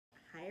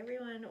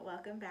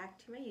welcome back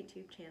to my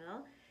YouTube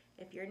channel.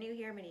 If you're new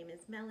here, my name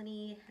is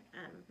Melanie.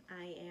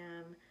 I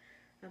am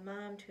a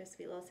mom to a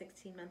sweet little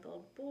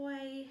 16-month-old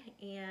boy,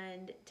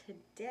 and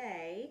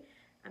today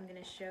I'm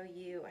going to show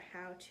you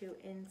how to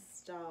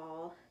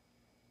install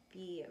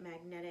the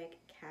magnetic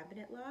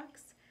cabinet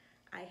locks.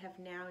 I have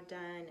now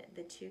done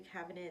the 2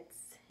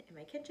 cabinets in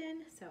my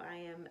kitchen, so I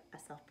am a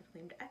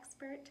self-proclaimed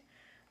expert.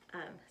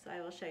 So I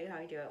will show you how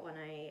I do it when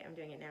I am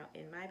doing it now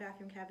in my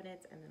bathroom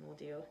cabinets, and then we'll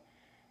do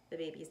the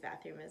baby's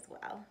bathroom as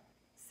well.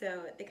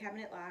 So the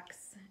cabinet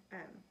locks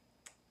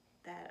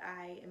that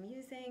I am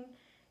using,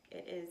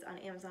 it is on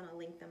Amazon. I'll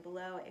link them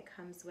below. It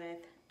comes with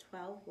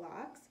 12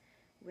 locks,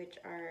 which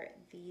are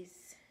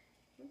these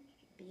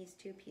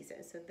 2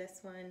 pieces. So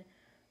this one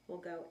will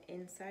go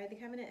inside the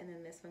cabinet, and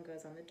then this one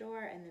goes on the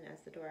door, and then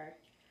as the door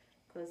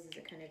closes,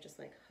 it kind of just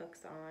like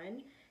hooks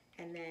on.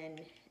 And then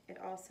it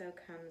also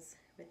comes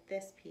with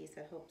this piece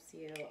that helps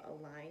you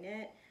align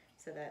it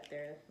so that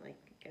they're like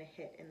gonna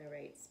hit in the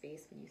right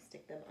space when you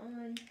stick them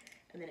on.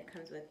 And then it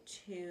comes with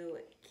 2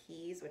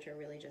 keys, which are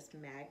really just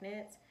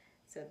magnets.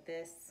 So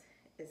this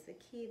is the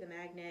key, the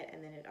magnet,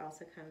 and then it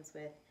also comes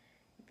with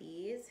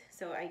these.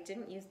 So I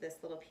didn't use this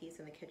little piece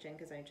in the kitchen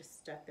because I just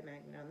stuck the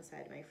magnet on the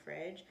side of my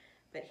fridge.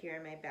 But here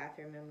in my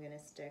bathroom, I'm gonna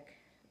stick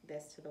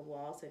this to the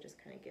wall, so it just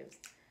kind of gives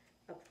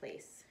a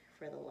place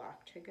for the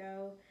lock to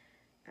go.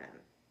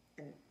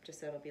 And just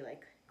so it'll be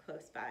like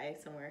close by,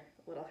 somewhere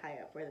a little high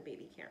up where the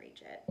baby can't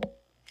reach it.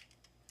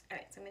 All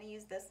right, so I'm gonna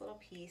use this little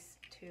piece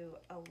to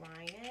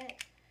align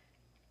it.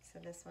 So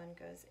this one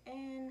goes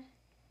in,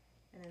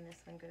 and then this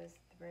one goes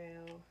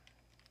through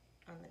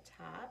on the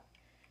top.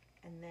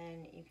 And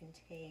then you can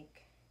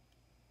take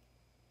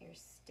your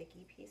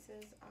sticky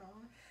pieces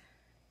off.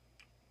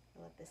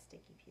 I'll let the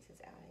sticky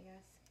pieces out, I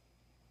guess.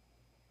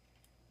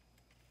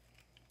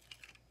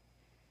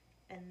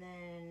 And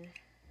then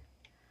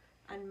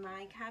on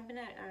my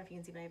cabinet, I don't know if you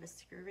can see, but I have a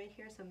screw right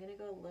here, so I'm gonna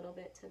go a little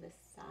bit to the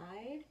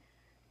side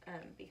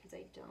because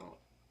I don't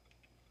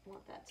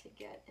want that to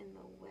get in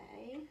the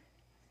way.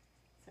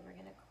 So we're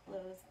gonna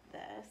close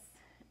this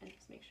and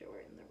just make sure we're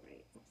in the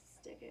right, we'll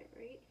stick it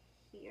right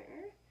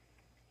here,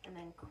 and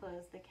then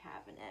close the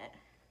cabinet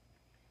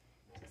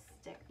to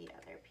stick the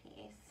other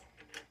piece.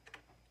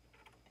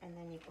 And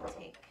then you can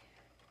take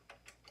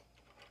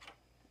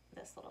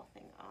this little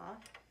thing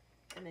off,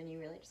 and then you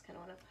really just kind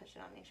of want to push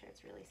it on, make sure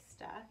it's really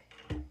stuck,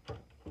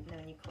 and then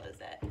when you close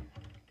it,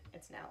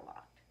 it's now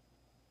locked.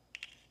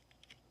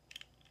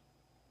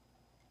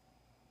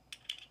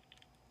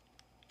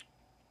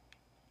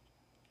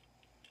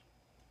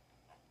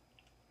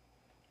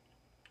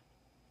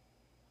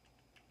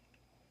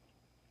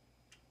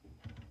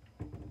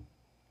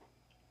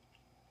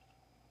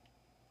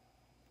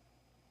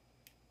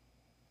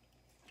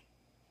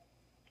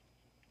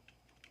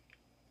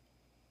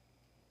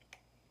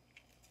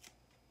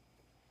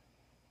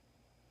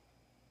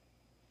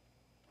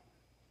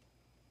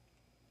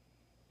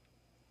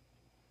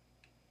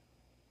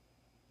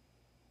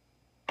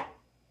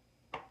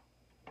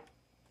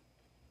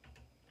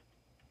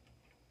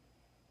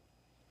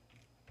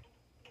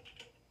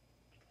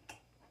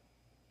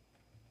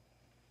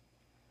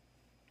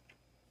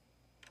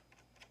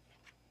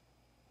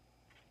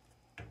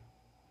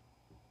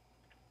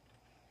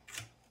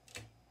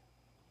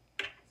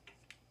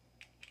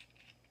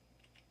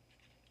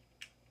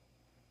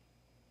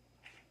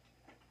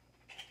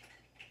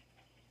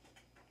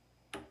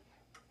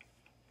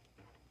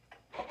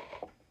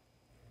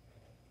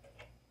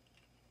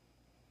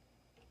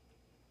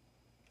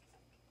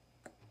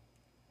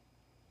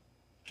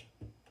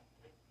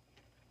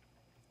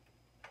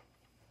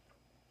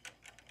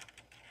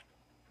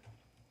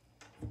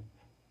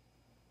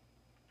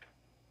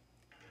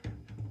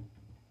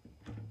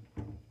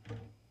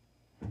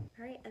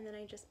 All right, and then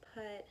I just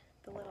put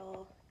the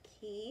little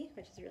key,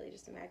 which is really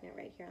just a magnet,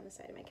 right here on the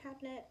side of my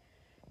cabinet,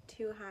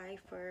 too high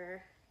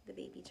for the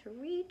baby to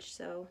reach.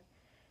 So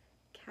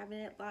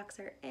cabinet locks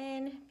are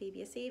in,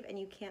 baby is safe, and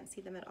you can't see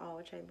them at all,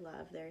 which I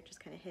love. They're just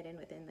kind of hidden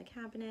within the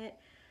cabinet.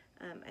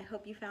 I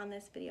hope you found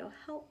this video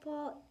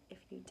helpful. If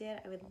you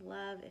did, I would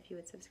love if you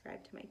would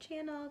subscribe to my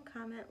channel,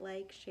 comment,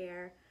 like,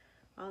 share,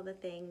 all the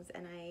things,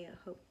 and I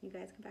hope you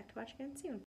guys come back to watch again soon.